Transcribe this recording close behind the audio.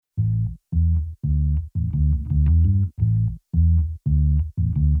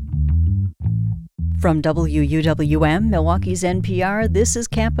From WUWM, Milwaukee's NPR, this is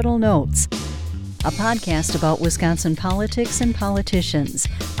Capitol Notes, a podcast about Wisconsin politics and politicians.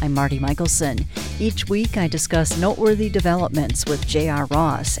 I'm Marty Michelson. Each week I discuss noteworthy developments with J.R.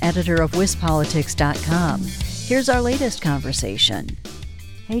 Ross, editor of WisPolitics.com. Here's our latest conversation.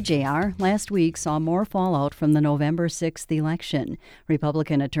 Hey, JR. Last week saw more fallout from the November 6th election.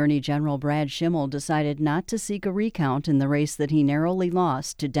 Republican Attorney General Brad Schimel decided not to seek a recount in the race that he narrowly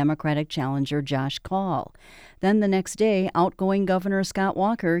lost to Democratic challenger Josh Kaul. Then the next day, outgoing Governor Scott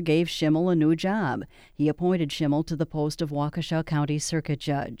Walker gave Schimel a new job. He appointed Schimel to the post of Waukesha County Circuit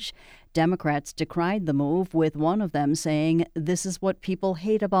Judge. Democrats decried the move, with one of them saying, "This is what people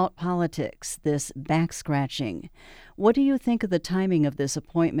hate about politics, this back-scratching." What do you think of the timing of this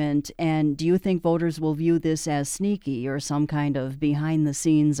appointment, and do you think voters will view this as sneaky or some kind of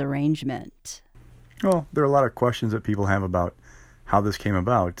behind-the-scenes arrangement? Well, there are a lot of questions that people have about how this came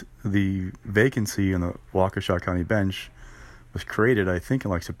about. The vacancy on the Waukesha County bench was created, I think,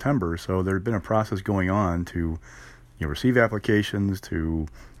 in September, so there had been a process going on to receive applications, to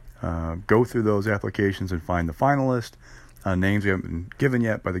go through those applications and find the finalist. Names haven't been given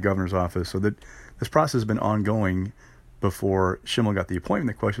yet by the governor's office, so that this process has been ongoing before Schimel got the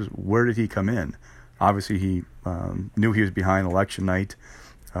appointment. The question is, where did he come in? Obviously, he knew he was behind election night,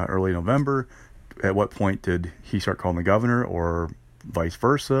 early November. At what point did he start calling the governor, or vice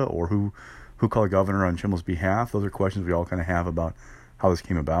versa, or who called the governor on Schimel's behalf? Those are questions we all kind of have about how this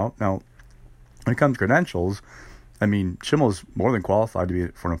came about. Now, when it comes to credentials, Schimel is more than qualified to be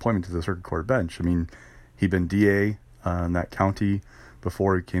for an appointment to the circuit court bench. He'd been DA in that county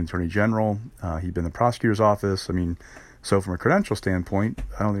before he became Attorney General. He'd been in the prosecutor's office. So from a credential standpoint,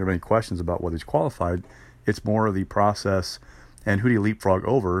 I don't think there are any questions about whether he's qualified. It's more of the process and who do you leapfrog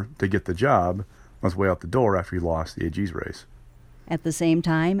over to get the job on his way out the door after he lost the AG's race. At the same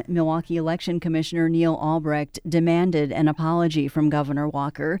time, Milwaukee Election Commissioner Neil Albrecht demanded an apology from Governor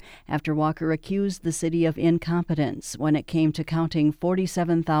Walker after Walker accused the city of incompetence when it came to counting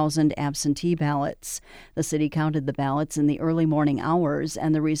 47,000 absentee ballots. The city counted the ballots in the early morning hours,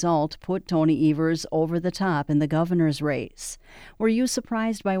 and the result put Tony Evers over the top in the governor's race. Were you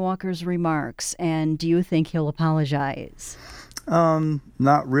surprised by Walker's remarks, and do you think he'll apologize?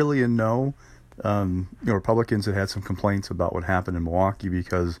 Not really, and no. Republicans had some complaints about what happened in Milwaukee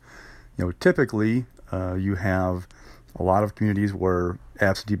because, typically you have a lot of communities where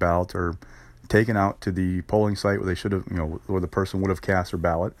absentee ballots are taken out to the polling site where they should have, where the person would have cast their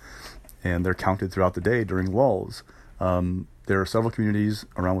ballot, and they're counted throughout the day during lulls. There are several communities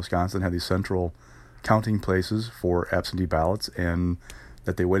around Wisconsin that have these central counting places for absentee ballots, and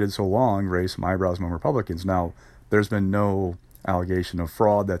that they waited so long raised some eyebrows among Republicans. Now, there's been no allegation of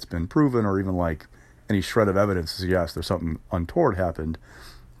fraud that's been proven, or even any shred of evidence to suggest there's something untoward happened,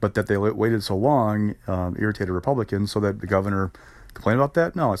 but that they waited so long irritated Republicans so that the governor complained about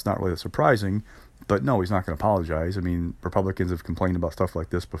that. No, it's not really that surprising, but no, he's not going to apologize. Republicans have complained about stuff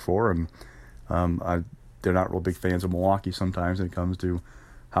like this before, and they're not real big fans of Milwaukee sometimes when it comes to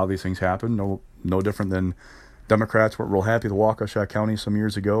how these things happen. No different than Democrats weren't real happy with Waukesha County some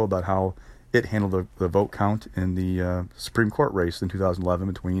years ago about how it handled the vote count in the Supreme Court race in 2011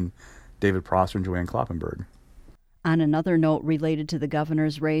 between David Prosser and Joanne Kloppenburg. On another note related to the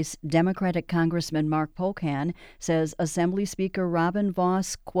governor's race, Democratic Congressman Mark Pocan says Assembly Speaker Robin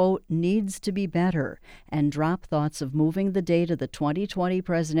Vos, quote, needs to be better, and drop thoughts of moving the date of the 2020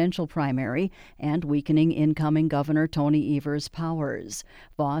 presidential primary and weakening incoming Governor Tony Evers' powers.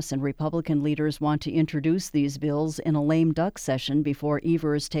 Vos and Republican leaders want to introduce these bills in a lame duck session before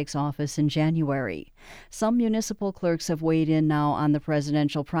Evers takes office in January. Some municipal clerks have weighed in now on the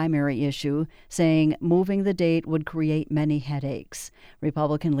presidential primary issue, saying moving the date would create many headaches.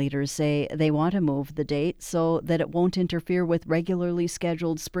 Republican leaders say they want to move the date so that it won't interfere with regularly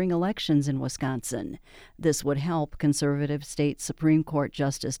scheduled spring elections in Wisconsin. This would help conservative state Supreme Court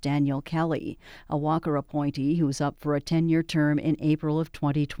Justice Daniel Kelly, a Walker appointee who's up for a 10-year term in April of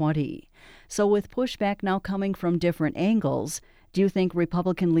 2020. So with pushback now coming from different angles, do you think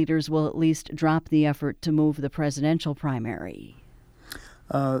Republican leaders will at least drop the effort to move the presidential primary?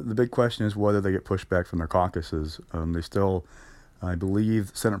 The big question is whether they get pushback from their caucuses. They still, I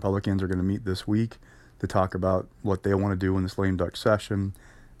believe, Senate Republicans are going to meet this week to talk about what they want to do in this lame duck session.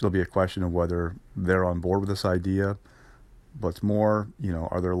 It'll be a question of whether they're on board with this idea. What's more,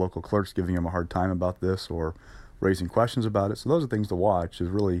 are their local clerks giving them a hard time about this or raising questions about it? So those are things to watch, is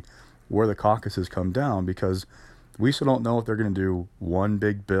really where the caucuses come down, because we still don't know if they're going to do one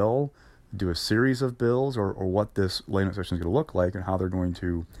big bill, do a series of bills, or what this lame duck session is going to look like and how they're going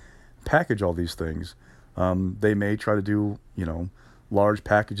to package all these things. They may try to do, large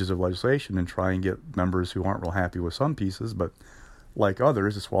packages of legislation and try and get members who aren't real happy with some pieces, but like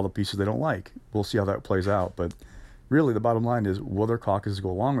others, to swallow the pieces they don't like. We'll see how that plays out. But really, the bottom line is, will their caucuses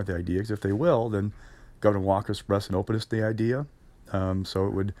go along with the idea? Because if they will, then Governor Walker expressed an openness to the idea.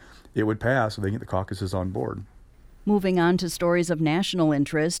 So it would pass if they get the caucuses on board. Moving on to stories of national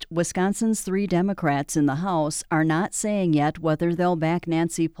interest, Wisconsin's 3 Democrats in the House are not saying yet whether they'll back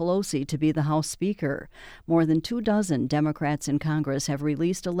Nancy Pelosi to be the House Speaker. More than 24 Democrats in Congress have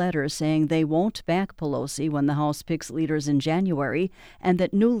released a letter saying they won't back Pelosi when the House picks leaders in January and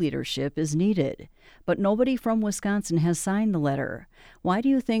that new leadership is needed. But nobody from Wisconsin has signed the letter. Why do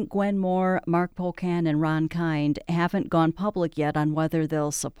you think Gwen Moore, Mark Pocan, and Ron Kind haven't gone public yet on whether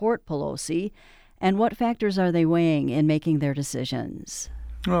they'll support Pelosi? And what factors are they weighing in making their decisions?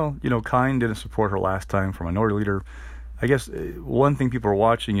 Well, Kind didn't support her last time for minority leader. I guess one thing people are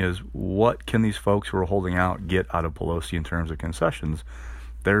watching is, what can these folks who are holding out get out of Pelosi in terms of concessions?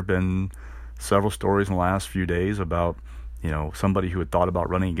 There have been several stories in the last few days about, somebody who had thought about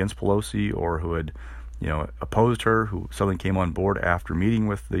running against Pelosi or who had, opposed her, who suddenly came on board after meeting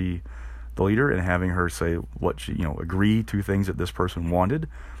with the leader and having her say what she, agree to things that this person wanted.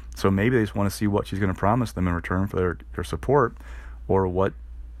 So maybe they just want to see what she's going to promise them in return for their support, or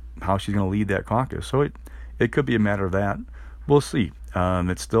how she's going to lead that caucus. So it could be a matter of that. We'll see.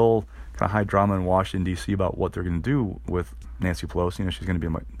 It's still kind of high drama in Washington, D.C. about what they're going to do with Nancy Pelosi. She's going to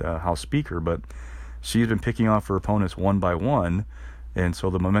be the House Speaker, but she's been picking off her opponents one by one, and so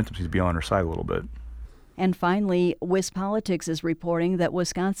the momentum seems to be on her side a little bit. And finally, WisPolitics is reporting that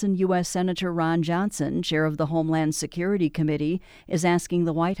Wisconsin U.S. Senator Ron Johnson, chair of the Homeland Security Committee, is asking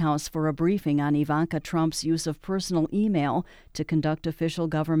the White House for a briefing on Ivanka Trump's use of personal email to conduct official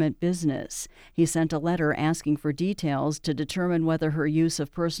government business. He sent a letter asking for details to determine whether her use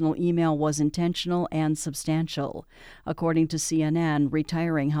of personal email was intentional and substantial. According to CNN,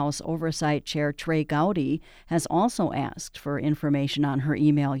 retiring House Oversight Chair Trey Gowdy has also asked for information on her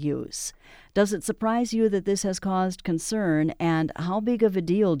email use. Does it surprise you that this has caused concern, and how big of a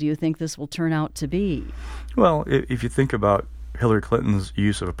deal do you think this will turn out to be? Well, if you think about Hillary Clinton's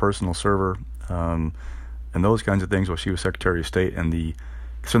use of a personal server and those kinds of things while she was Secretary of State, and the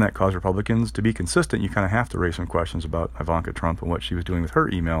concern that caused Republicans, to be consistent, you kind of have to raise some questions about Ivanka Trump and what she was doing with her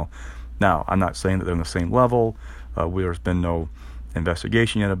email. Now, I'm not saying that they're on the same level. There's been no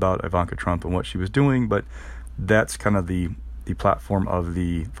investigation yet about Ivanka Trump and what she was doing, but that's kind of the platform of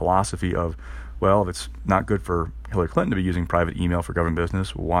the philosophy of, well, if it's not good for Hillary Clinton to be using private email for government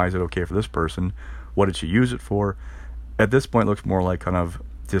business, why is it okay for this person? What did she use it for? At this point, it looks more like kind of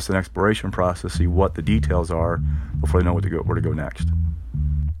just an exploration process, see what the details are before they know where to go next.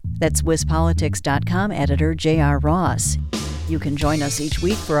 That's WisPolitics.com editor J.R. Ross. You can join us each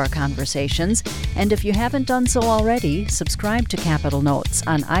week for our conversations, and if you haven't done so already, subscribe to Capital Notes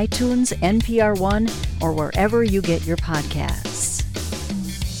on iTunes, NPR One, or wherever you get your podcasts.